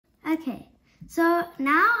Okay, so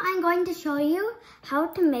now I'm going to show you how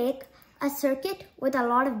to make a circuit with a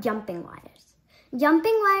lot of jumping wires.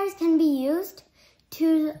 Jumping wires can be used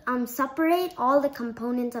to separate all the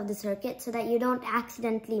components of the circuit so that you don't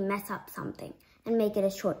accidentally mess up something and make it a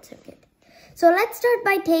short circuit. So let's start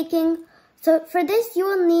by for this you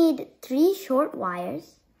will need 3 short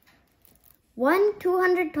wires, one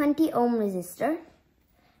 220 ohm resistor,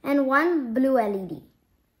 and one blue LED.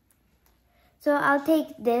 So I'll take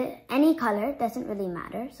any color, doesn't really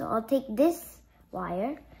matter. So I'll take this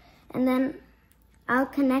wire and then I'll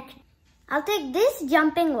take this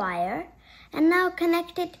jumping wire and now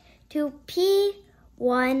connect it to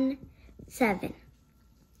P17.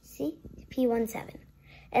 See, P17.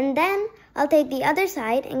 And then I'll take the other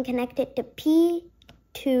side and connect it to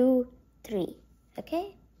P23,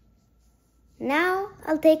 okay? Now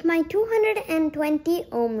I'll take my 220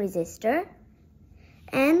 ohm resistor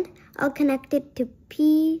and I'll connect it to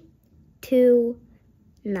P29,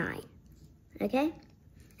 okay?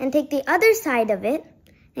 And take the other side of it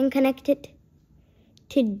and connect it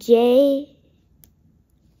to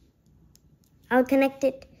I'll connect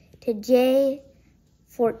it to J14.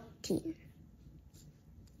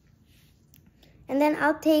 And then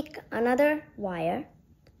I'll take another wire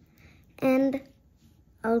and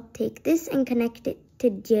I'll take this and connect it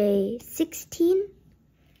to J16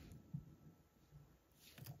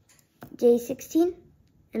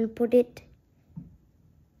 and put it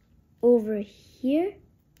over here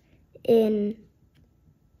in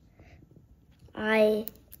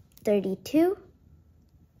I32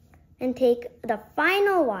 and take the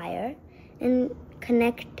final wire and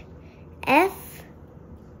connect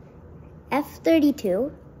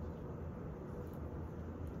F32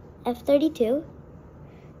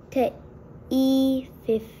 to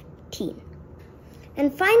E15.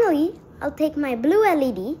 And finally, I'll take my blue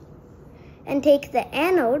LED and take the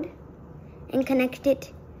anode and connect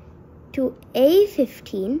it to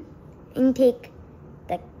A15 and take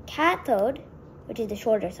the cathode, which is the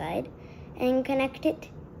shorter side, and connect it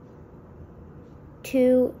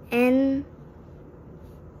to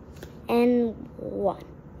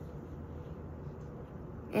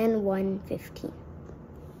N115.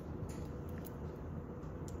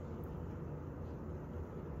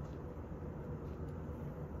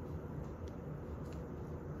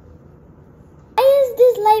 Why is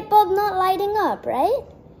this light bulb not lighting up, right?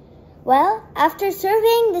 Well, after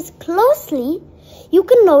surveying this closely, you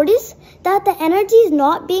can notice that the energy is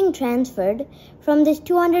not being transferred from this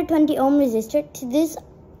 220 ohm resistor to this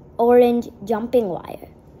orange jumping wire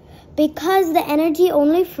because the energy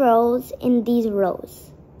only flows in these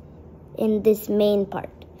rows, in this main part.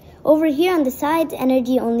 Over here on the sides,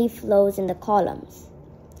 energy only flows in the columns.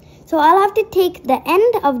 So I'll have to take the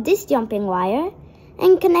end of this jumping wire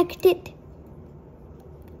and connect it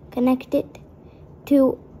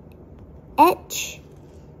to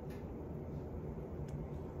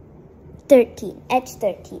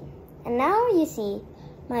H13. And now you see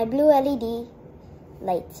my blue LED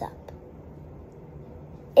lights up.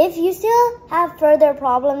 If you still have further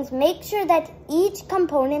problems, make sure that each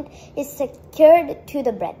component is secured to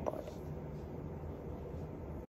the breadboard.